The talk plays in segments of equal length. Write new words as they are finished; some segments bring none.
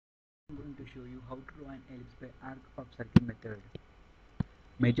I'm going to show you how to draw an ellipse by arc of circle method.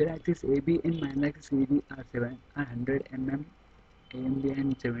 Major axis AB and minor axis CD are 100 mm, AMB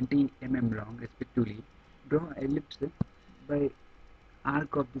and 70 mm long respectively. Draw ellipse by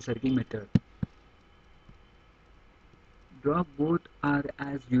arc of the circle method. Draw both are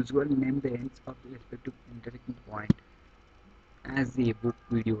as usual. Name the ends of the respective intersecting point as the above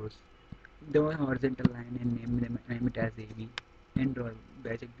videos. Draw a horizontal line and name it as AB, and draw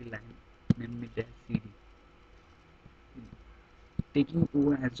bisect the line, name it as CD. Taking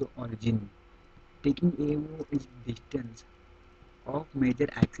O as the origin. Taking AO is distance of major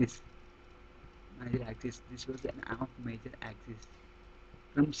axis. This was an of major axis.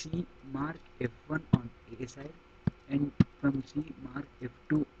 From C, mark F1 on A side, and from C, mark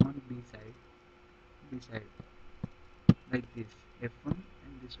F2 on B side. Like this. F1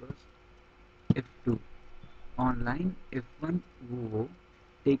 and this was F2. On line F1 O,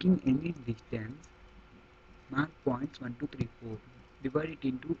 taking any distance, mark points 1, 2, 3, 4. Divide it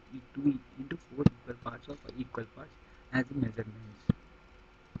into 4 equal parts of equal parts as the measurements.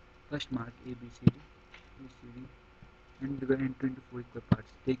 First mark ABCD and divide into 4 equal parts,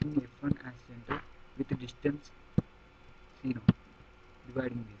 taking F1 as center with the distance C0.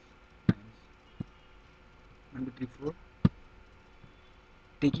 Dividing these lines 1, 2, 3, 4.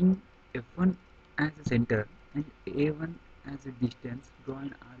 Taking F1 as a center and A1 as a distance, draw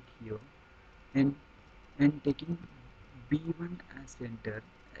an arc here, and taking B1 as center,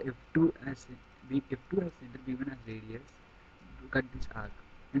 F2 as center, B1 as radius, cut this arc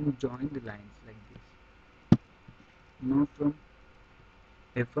and join the lines like this. Now from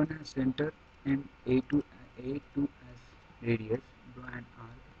F1 as center and A2 as radius, draw an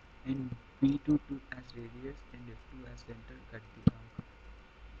arc, and B2 as radius and F2 as center, cut the arc,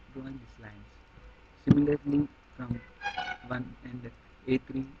 drawing these lines. Similarly from 1 and A3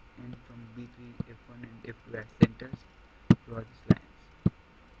 and from B3, F1 and F2 as centers, draw these lines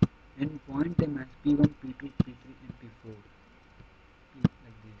and point them as P1, P2, P3 and P4.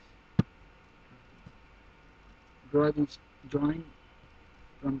 Like this. Draw this join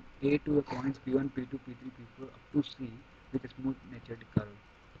from A to the points P1, P2, P3, P4 up to C with a smooth natured curve.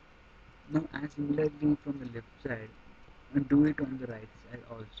 Now as similarly from the left side, and do it on the right side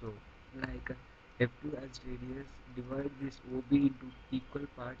also. Like F2 as radius, divide this OB into equal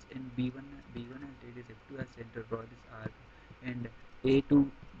parts, and B1 as radius, F2 as center, draw this arc, and A2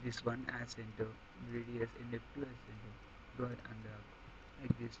 this one as center, radius, and F2 as center, draw it on the arc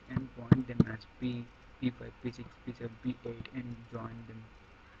like this, and point them as P, P5, P6, P7, P8, and join them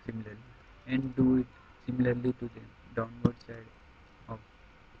similarly, and do it similarly to the downward side of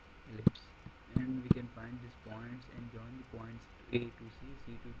ellipse. And we can find these points and join the points A to C,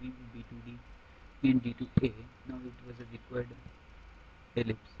 C to B, B to D, and D to A. Now it was a required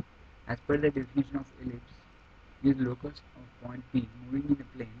ellipse. As per the definition of ellipse, is locus of point P moving in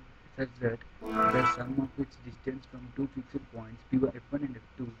a plane such that the sum of its distance from two fixed points P1 F1 and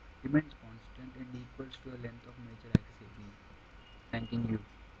F2 remains constant and equals to the length of major axis.